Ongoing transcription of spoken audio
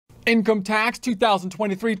Income tax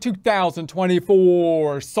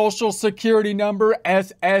 2023-2024. Social Security number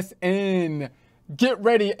SSN. Get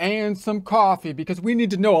ready and some coffee because we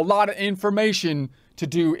need to know a lot of information to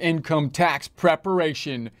do income tax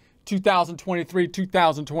preparation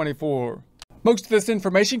 2023-2024. Most of this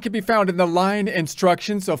information can be found in the line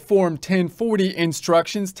instructions of Form 1040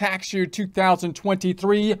 Instructions Tax Year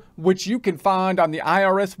 2023, which you can find on the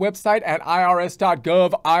IRS website at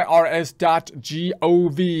irs.gov, irs.gov.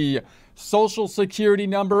 Social Security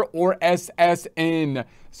number or SSN.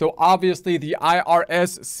 So obviously the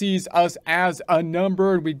IRS sees us as a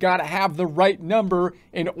number and we got to have the right number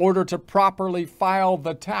in order to properly file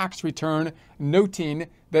the tax return, noting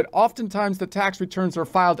that oftentimes the tax returns are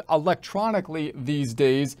filed electronically these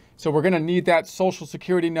days. So we're going to need that Social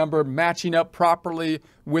Security number matching up properly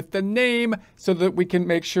with the name so that we can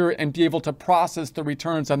make sure and be able to process the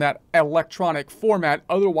returns on that electronic format.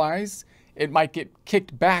 Otherwise, it might get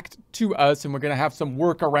kicked back to us and we're going to have some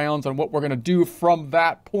workarounds on what we're going to do from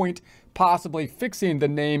that point, possibly fixing the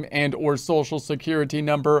name and or Social Security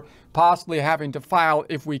number, possibly having to file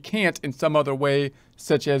if we can't in some other way,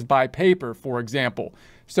 such as by paper, for example.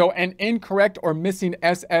 So an incorrect or missing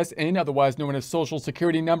SSN, otherwise known as Social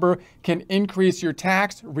Security number, can increase your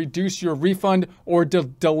tax, reduce your refund, or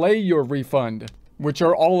delay your refund, which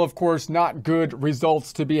are all, of course, not good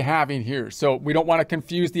results to be having here. So we don't want to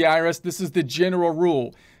confuse the IRS. This is the general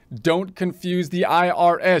rule. Don't confuse the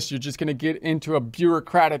IRS. You're just going to get into a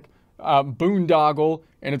bureaucratic boondoggle,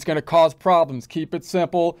 and it's going to cause problems. Keep it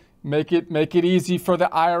simple. Make it easy for the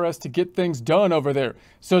IRS to get things done over there.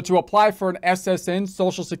 So to apply for an SSN,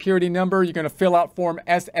 Social Security number, you're going to fill out Form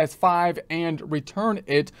SS5 and return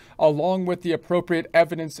it along with the appropriate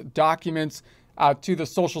evidence documents to the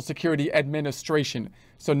Social Security Administration.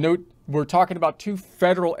 So note, we're talking about two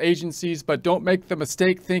federal agencies, but don't make the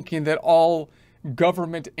mistake thinking that all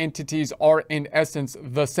government entities are in essence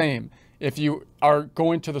the same. If you are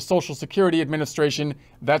going to the Social Security Administration,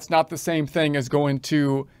 that's not the same thing as going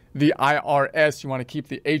to the IRS. You want to keep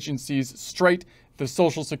the agencies straight. The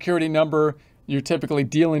Social Security number, you're typically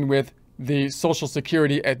dealing with the Social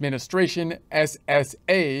Security Administration,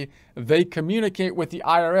 SSA. They communicate with the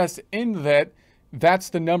IRS in that that's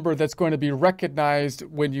the number that's going to be recognized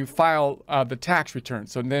when you file the tax return.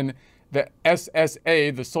 So then the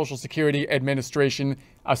SSA, the Social Security Administration,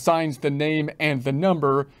 assigns the name and the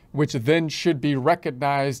number, which then should be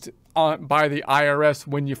recognized by the IRS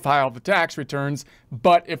when you file the tax returns.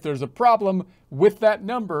 But if there's a problem with that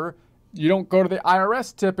number, you don't go to the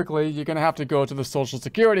IRS typically. You're going to have to go to the Social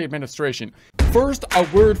Security Administration. First, a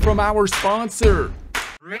word from our sponsor.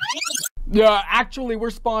 Yeah, actually, we're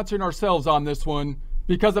sponsoring ourselves on this one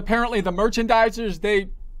because apparently the merchandisers, they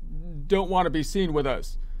don't want to be seen with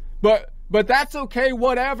us. But that's okay,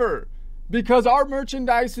 whatever, because our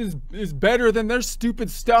merchandise is better than their stupid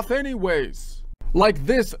stuff anyways. Like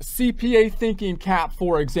this CPA thinking cap,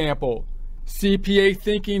 for example. CPA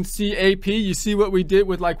thinking CAP, you see what we did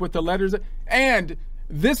with the letters? And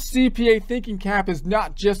this CPA thinking cap is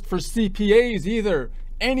not just for CPAs either.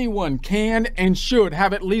 Anyone can and should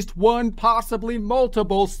have at least one, possibly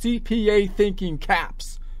multiple CPA thinking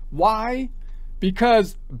caps. Why?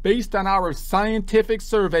 Because based on our scientific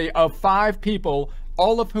survey of 5 people,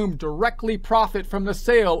 all of whom directly profit from the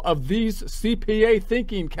sale of these CPA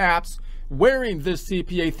thinking caps, wearing this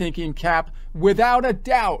CPA thinking cap, without a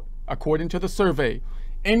doubt, according to the survey,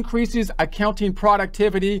 increases accounting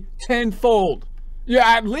productivity tenfold. Yeah,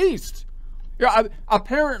 at least. Yeah,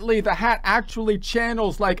 apparently the hat actually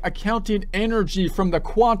channels accounting energy from the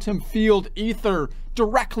quantum field ether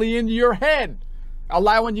directly into your head,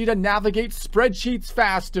 allowing you to navigate spreadsheets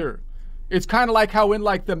faster. It's kind of like how in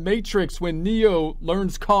the Matrix when Neo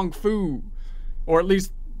learns Kung Fu, or at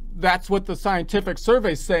least that's what the scientific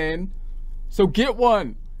survey's saying. So get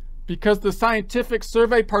one, because the scientific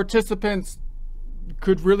survey participants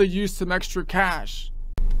could really use some extra cash.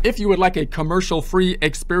 If you would like a commercial-free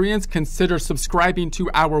experience, consider subscribing to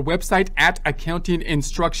our website at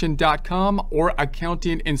accountinginstruction.com or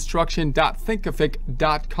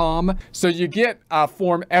accountinginstruction.thinkific.com. So you get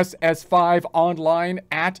Form SS5 online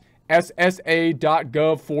at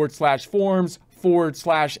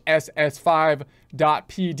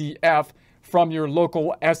ssa.gov/forms/SS5.pdf from your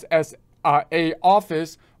local SSA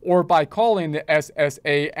office, or by calling the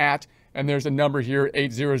SSA at, and there's a number here,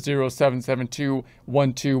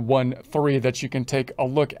 800-772-1213 that you can take a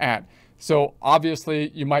look at. So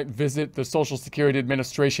obviously you might visit the Social Security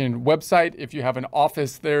Administration website. If you have an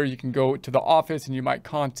office there, you can go to the office and you might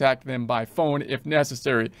contact them by phone if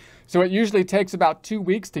necessary. So it usually takes about 2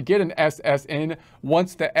 weeks to get an SSN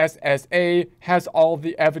once the SSA has all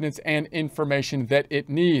the evidence and information that it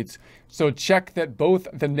needs. So check that both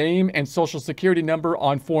the name and Social Security number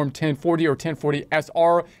on Form 1040 or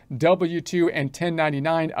 1040-SR, W-2, and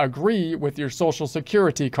 1099 agree with your Social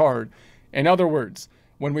Security card. In other words,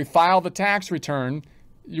 when we file the tax return,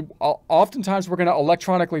 oftentimes we're going to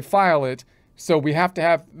electronically file it, so we have to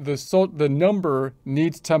have the number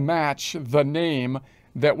needs to match the name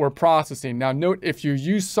that we're processing. Now note, if you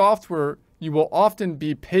use software, you will often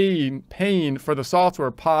be paying for the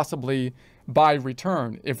software possibly by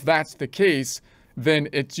return. If that's the case, then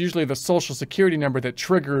it's usually the Social Security number that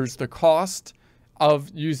triggers the cost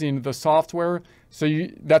of using the software. So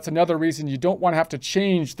that's another reason you don't want to have to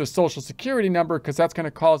change the Social Security number, because that's going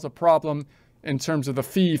to cause a problem in terms of the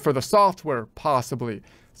fee for the software, possibly.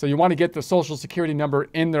 So you want to get the Social Security number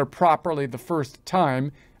in there properly the first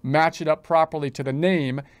time, match it up properly to the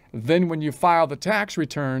name. Then when you file the tax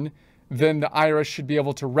return, then the IRS should be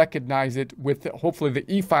able to recognize it with hopefully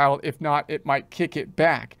the e-file. If not, it might kick it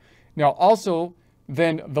back. Now also,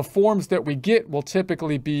 then the forms that we get will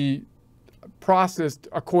typically be processed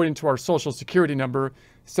according to our Social Security number,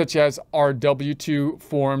 such as our W-2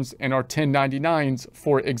 forms and our 1099s,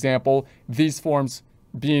 for example. These forms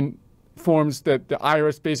being forms that the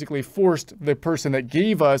IRS basically forced the person that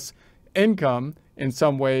gave us income in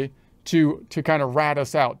some way to kind of rat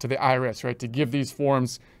us out to the IRS, right? To give these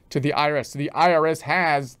forms to the IRS. So the IRS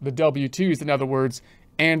has the W-2s, in other words,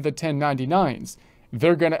 and the 1099s.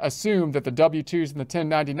 They're going to assume that the W-2s and the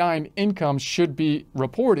 1099 income should be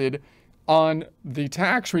reported on the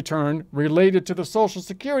tax return related to the Social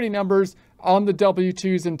Security numbers on the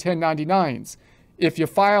W-2s and 1099s. If you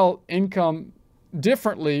file income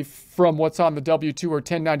differently from what's on the W-2 or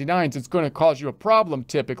 1099s, it's going to cause you a problem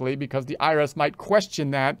typically, because the IRS might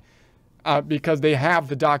question that because they have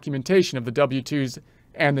the documentation of the W-2s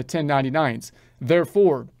and the 1099s.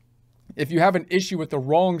 Therefore, if you have an issue with the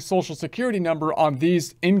wrong Social Security number on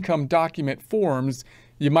these income document forms,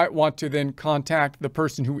 you might want to then contact the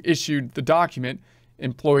person who issued the document,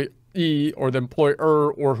 employee or the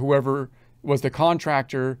employer or whoever was the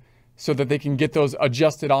contractor, so that they can get those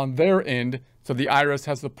adjusted on their end, so the IRS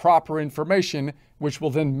has the proper information, which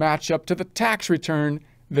will then match up to the tax return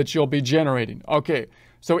that you'll be generating. Okay,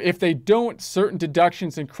 so if they don't, certain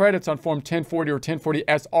deductions and credits on Form 1040 or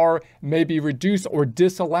 1040-SR may be reduced or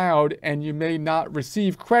disallowed, and you may not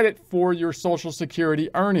receive credit for your Social Security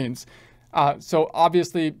earnings. So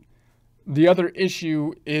obviously, the other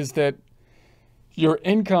issue is that your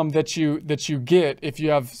income that you get, if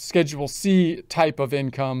you have Schedule C type of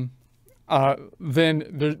income,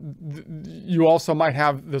 then you also might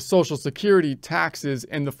have the Social Security taxes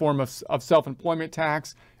in the form of self-employment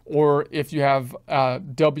tax, or if you have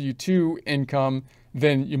W-2 income,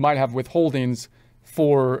 then you might have withholdings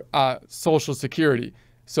for Social Security.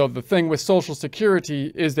 So the thing with Social Security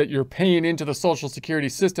is that you're paying into the Social Security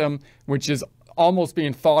system, which is almost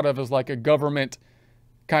being thought of as like a government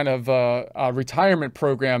kind of a retirement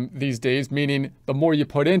program these days, meaning the more you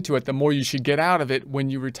put into it, the more you should get out of it when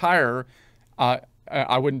you retire.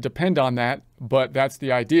 I wouldn't depend on that, but that's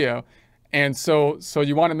the idea. And so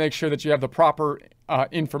you want to make sure that you have the proper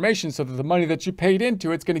information, so that the money that you paid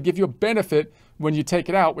into it's going to give you a benefit when you take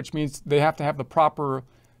it out, which means they have to have the proper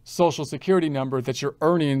Social Security number that your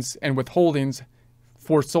earnings and withholdings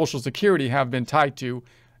for Social Security have been tied to,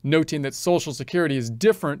 noting that Social Security is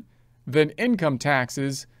different than income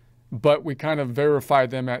taxes, but we kind of verify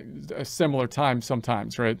them at a similar time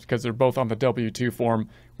sometimes, right? Because they're both on the W-2 form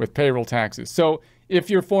with payroll taxes. So if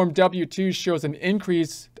your Form W-2 shows an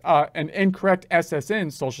incorrect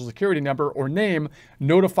SSN, Social Security number, or name,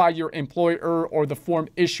 notify your employer or the form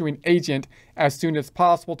issuing agent as soon as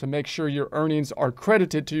possible to make sure your earnings are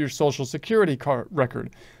credited to your Social Security card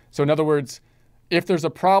record. So in other words, if there's a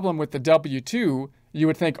problem with the W-2, you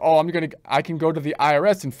would think, oh, I can go to the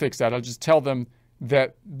IRS and fix that. I'll just tell them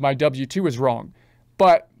that my W-2 is wrong.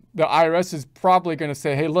 But the IRS is probably going to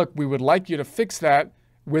say, hey, look, we would like you to fix that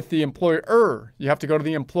with the employer. You have to go to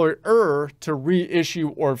the employer to reissue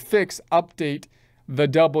or update the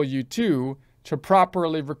W-2 to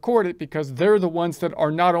properly record it, because they're the ones that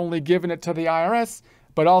are not only giving it to the IRS,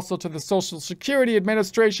 but also to the Social Security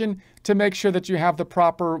Administration to make sure that you have the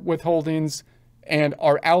proper withholdings and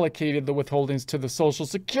are allocated the withholdings to the Social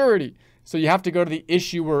Security. So you have to go to the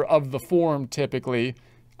issuer of the form typically,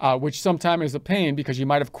 which sometimes is a pain because you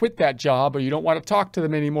might have quit that job or you don't want to talk to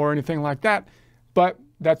them anymore or anything like that. But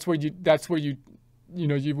that's where you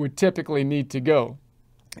you would typically need to go.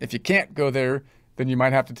 If you can't go there, then you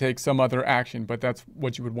might have to take some other action, but that's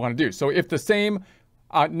what you would want to do. So if the same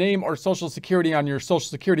name or social security on your social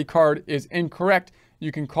security card is incorrect,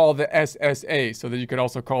 you can call the SSA, so that you could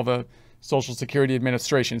also call the Social Security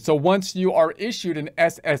Administration. So once you are issued an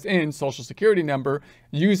SSN, Social Security number,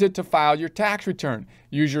 use it to file your tax return.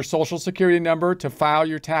 Use your Social Security number to file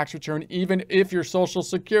your tax return, even if your Social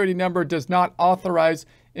Security number does not authorize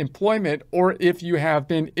employment, or if you have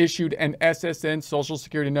been issued an SSN, Social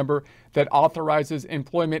Security number, that authorizes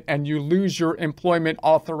employment and you lose your employment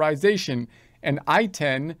authorization. An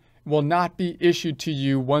I-10 will not be issued to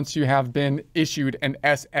you once you have been issued an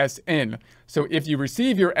SSN. So if you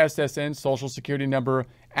receive your SSN, Social Security number,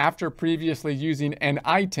 after previously using an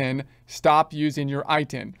I-10, stop using your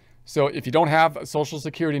I-10. So if you don't have a Social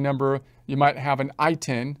Security number, you might have an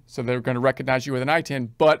I-10, so they're going to recognize you with an I-10.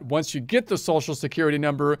 But once you get the Social Security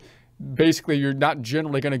number, basically you're not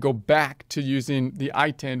generally going to go back to using the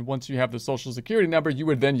I-10. Once you have the Social Security number, you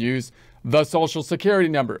would then use the Social Security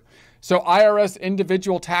number. So IRS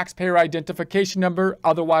Individual Taxpayer Identification Number,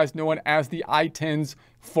 otherwise known as the I-10s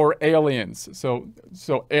for aliens. So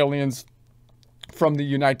aliens from the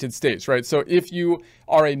United States, right? So if you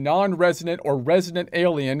are a non-resident or resident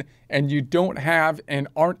alien and you don't have and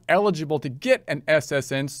aren't eligible to get an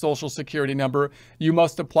SSN, Social Security number, you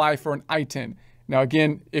must apply for an I-10. Now,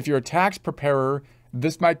 again, if you're a tax preparer,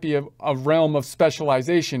 this might be a realm of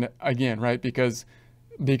specialization again, right? Because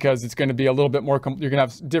it's going to be a little bit more, you're going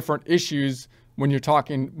to have different issues when you're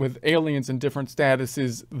talking with aliens in different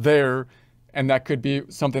statuses there. And that could be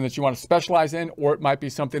something that you want to specialize in, or it might be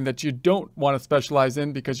something that you don't want to specialize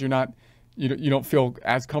in because you don't feel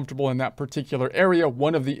as comfortable in that particular area.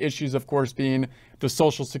 One of the issues, of course, being the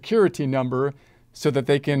Social Security number, so that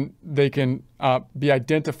they can be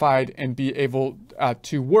identified and be able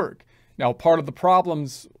to work. Now, part of the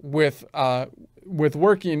problems with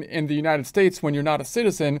working in the United States when you're not a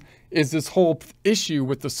citizen is this whole issue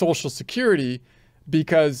with the Social Security,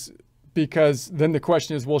 because then the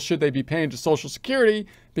question is, well, should they be paying to Social Security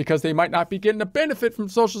because they might not be getting a benefit from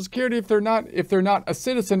Social Security if they're not a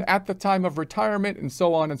citizen at the time of retirement, and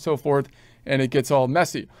so on and so forth, and it gets all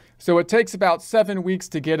messy. So it takes about 7 weeks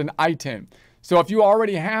to get an I-10. So if you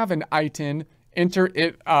already have an I-10, enter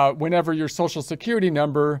it whenever your Social Security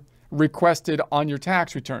number requested on your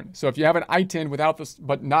tax return. So if you have an I-10 without this,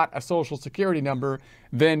 but not a Social Security number,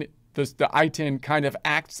 then the I-10 kind of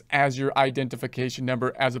acts as your identification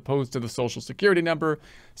number as opposed to the Social Security number.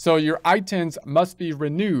 So your I-10s must be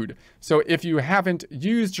renewed. So if you haven't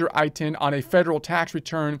used your I-10 on a federal tax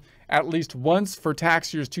return at least once for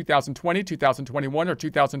tax years 2020, 2021, or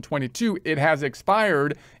 2022, it has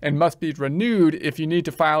expired and must be renewed if you need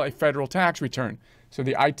to file a federal tax return. So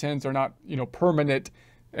the I-10s are not, permanent,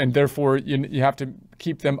 and therefore you have to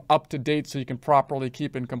keep them up to date so you can properly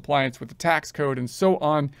keep in compliance with the tax code and so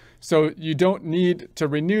on. So you don't need to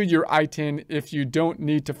renew your I-10 if you don't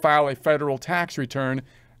need to file a federal tax return.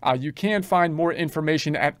 You can find more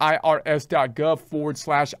information at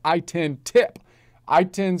irs.gov/I-10 tip.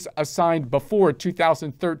 I-10s assigned before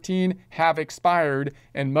 2013 have expired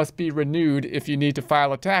and must be renewed if you need to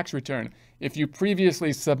file a tax return. If you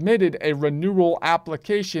previously submitted a renewal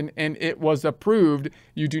application and it was approved,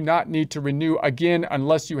 you do not need to renew again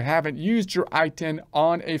unless you haven't used your I-10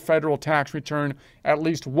 on a federal tax return at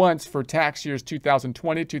least once for tax years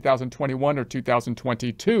 2020, 2021, or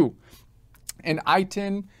 2022. An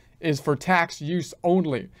I-10 is for tax use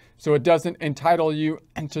only, so it doesn't entitle you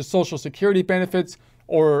to Social Security benefits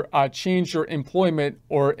or change your employment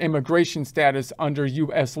or immigration status under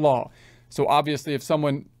U.S. law. So obviously, if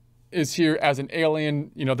someone is here as an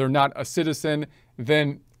alien, they're not a citizen,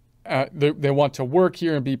 then they want to work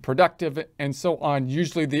here and be productive and so on.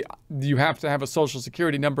 Usually you have to have a Social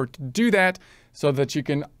Security number to do that so that you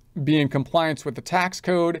can be in compliance with the tax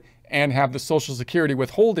code and have the Social Security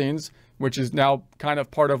withholdings, which is now kind of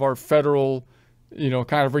part of our federal,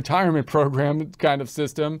 kind of retirement program kind of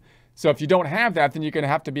system. So if you don't have that, then you're going to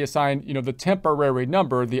have to be assigned, the temporary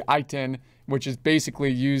number, the I-10, which is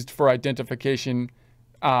basically used for identification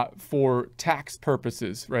for tax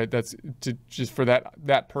purposes, right? That's just for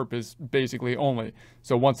that purpose basically only.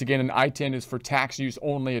 So once again, an I-10 is for tax use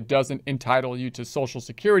only. It doesn't entitle you to Social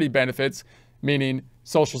Security benefits, meaning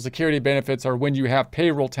Social Security benefits are when you have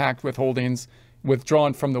payroll tax withholdings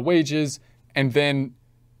withdrawn from the wages, and then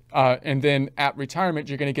at retirement,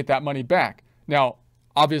 you're going to get that money back. Now,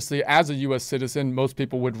 obviously, as a U.S. citizen, most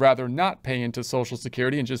people would rather not pay into Social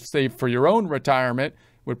Security and just save for your own retirement.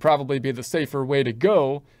 Would probably be the safer way to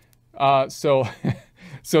go. So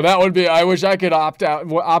that would be, I wish I could opt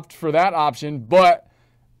for that option, but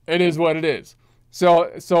it is what it is.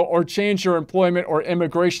 Or change your employment or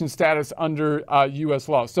immigration status under U.S.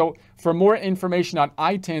 law. So for more information on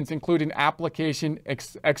I-10s, including application,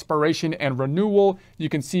 expiration, and renewal, you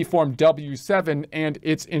can see Form W-7 and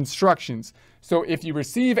its instructions. So if you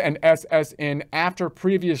receive an SSN after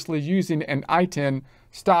previously using an I-10,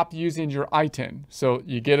 stop using your I-10. So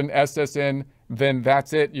you get an SSN, then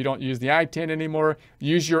that's it. You don't use the I-10 anymore.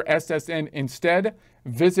 Use your SSN instead.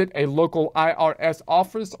 Visit a local IRS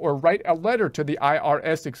office or write a letter to the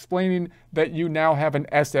IRS explaining that you now have an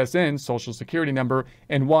SSN, Social Security number,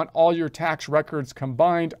 and want all your tax records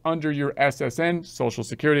combined under your SSN, Social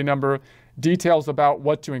Security number. Details about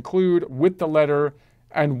what to include with the letter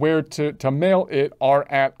and where to mail it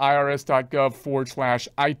are at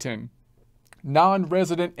irs.gov/I-10.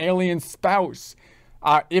 Non-resident alien spouse.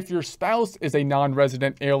 If your spouse is a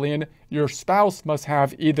non-resident alien, your spouse must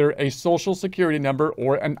have either a Social Security number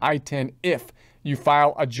or an I-10 if you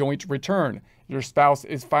file a joint return. Your spouse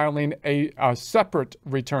is filing a separate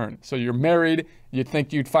return. So you're married, you'd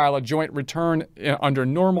think you'd file a joint return under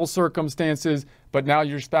normal circumstances, but now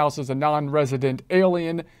your spouse is a non-resident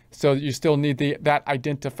alien, so you still need that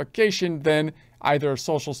identification, then either a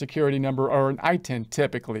Social Security number or an I-10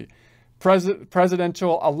 typically.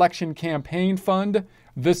 Presidential Election Campaign Fund.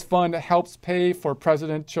 This fund helps pay for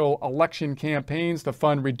presidential election campaigns. The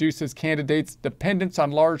fund reduces candidates' dependence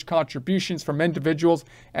on large contributions from individuals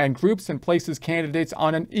and groups and places candidates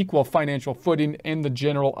on an equal financial footing in the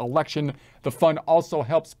general election. The fund also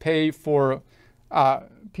helps pay for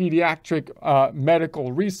pediatric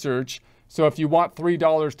medical research. So if you want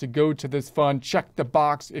 $3 to go to this fund, check the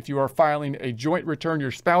box. If you are filing a joint return,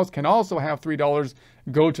 your spouse can also have $3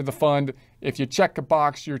 go to the fund. If you check a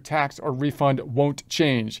box, your tax or refund won't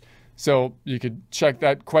change. So you could check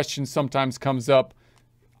that. Question sometimes comes up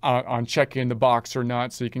on checking the box or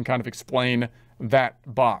not, so you can kind of explain that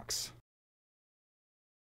box.